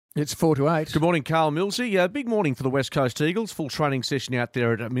It's 4 to 8. Good morning, Carl Millsy. Big morning for the West Coast Eagles. Full training session out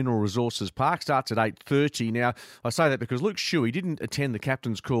there at Mineral Resources Park. Starts at 8:30. Now, I say that because Luke Shuey didn't attend the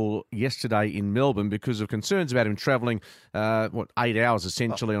captain's call yesterday in Melbourne because of concerns about him travelling, 8 hours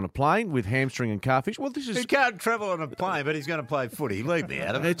essentially on a plane with hamstring and calf issues. Well, He can't travel on a plane, but he's going to play footy. Leave me,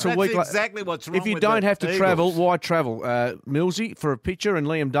 Adam. It's That's a week exactly what's wrong If you with don't the have to Eagles. travel, why travel? Millsy for a picture, and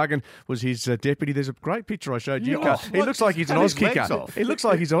Liam Duggan was his deputy. There's a great picture I showed you. Yeah. He looks like he's an Cut Oz his legs kicker. off. He looks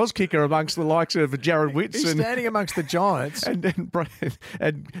like he's an Oz kicker amongst the likes of Jared Witts He's standing amongst the giants. and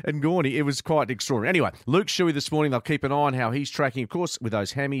Gorney. It was quite extraordinary. Anyway, Luke Shuey this morning, they'll keep an eye on how he's tracking, of course, with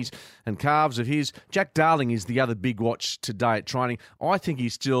those hammies and calves of his. Jack Darling is the other big watch today at training. I think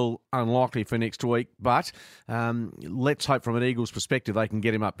he's still unlikely for next week, but let's hope from an Eagles perspective they can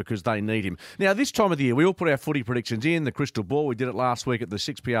get him up because they need him. Now, this time of the year, we all put our footy predictions in, the crystal ball. We did it last week at the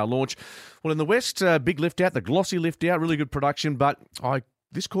 6PR launch. Well, in the West, big lift out, the glossy lift out, really good production, but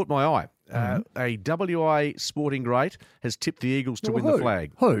this caught my eye. A WA sporting great has tipped the Eagles to win the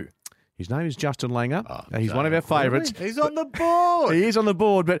flag. Who? His name is Justin Langer. He's one of our favourites. He's on the board. He is on the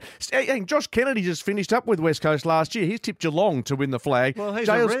board, but Josh Kennedy just finished up with West Coast last year. He's tipped Geelong to win the flag. Well, he's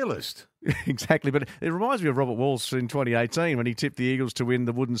a realist. Exactly, but it reminds me of Robert Walsh in 2018 when he tipped the Eagles to win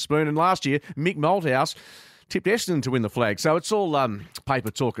the Wooden Spoon, and last year Mick Malthouse tipped Essendon to win the flag. So it's all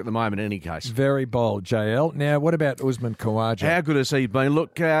paper talk at the moment in any case. Very bold, JL. Now, what about Usman Khawaja? How good has he been?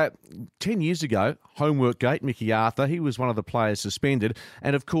 Look, 10 years ago, homework gate, Mickey Arthur, he was one of the players suspended.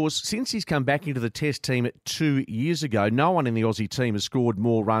 And, of course, since he's come back into the Test team 2 years ago, no one in the Aussie team has scored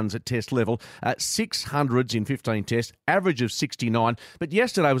more runs at Test level. 600s in 15 Tests, average of 69. But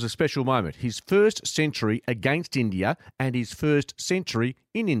yesterday was a special moment. His first century against India and his first century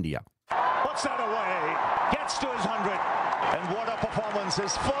in India. Puts that away. Gets to his 100. And what a performance.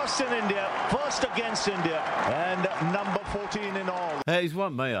 His first in India, first against India, and number 14 in all. Hey, he's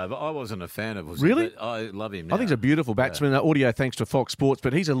won me over. I wasn't a fan of Uzi. Really? I love him now. I think he's a beautiful batsman. Audio thanks to Fox Sports,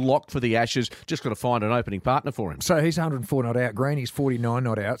 but he's a lock for the Ashes. Just got to find an opening partner for him. So he's 104 not out. Green, he's 49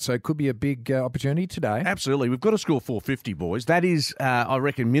 not out. So it could be a big opportunity today. Absolutely. We've got to score 450, boys. That is, I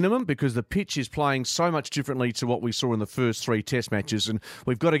reckon, minimum because the pitch is playing so much differently to what we saw in the first 3 Test matches. And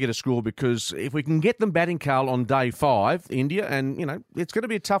we've got to get a score because if we can get them batting, Carl, on day 5, India, and, it's going to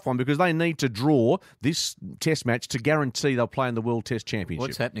be a tough one because they need to draw this Test match to guarantee they'll play in the World Test Championship.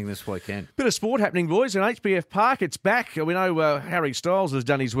 What's happening this weekend? Bit of sport happening, boys, in HBF Park. It's back. We know Harry Styles has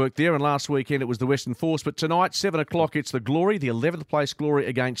done his work there, and last weekend it was the Western Force. But tonight, 7 o'clock, it's the Glory, the 11th place Glory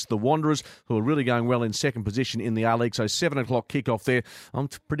against the Wanderers, who are really going well in second position in the A-League. So 7 o'clock kick-off there. I'm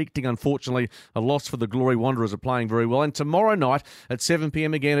predicting, unfortunately, a loss for the Glory. Wanderers are playing very well. And tomorrow night at 7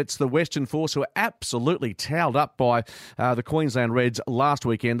 p.m. again, it's the Western Force, who are absolutely towed up by the Queensland Reds last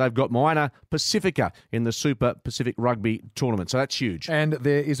weekend. They've got Moana Pacifica in the Super Pacific Rugby Tournament. So that's huge. And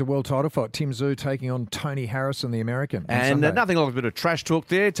there is a world title fight. Tim Tszyu taking on Tony Harrison, the American. And nothing like a bit of trash talk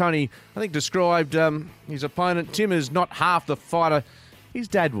there. Tony, I think, described his opponent, Tim, as not half the fighter his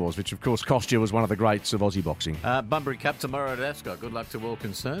dad was, which, of course, Kostya was one of the greats of Aussie boxing. Bunbury Cup tomorrow at Ascot. Good luck to all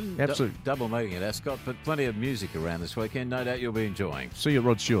concerned. Absolutely. Double meeting at Ascot, but plenty of music around this weekend. No doubt you'll be enjoying. See you,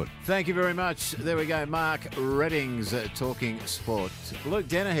 Rod Stewart. Thank you very much. There we go. Mark Reddings talking sport. Luke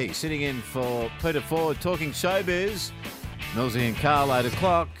Dennehy sitting in for Peter Ford talking showbiz. Millsy and Carl, 8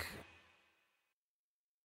 o'clock.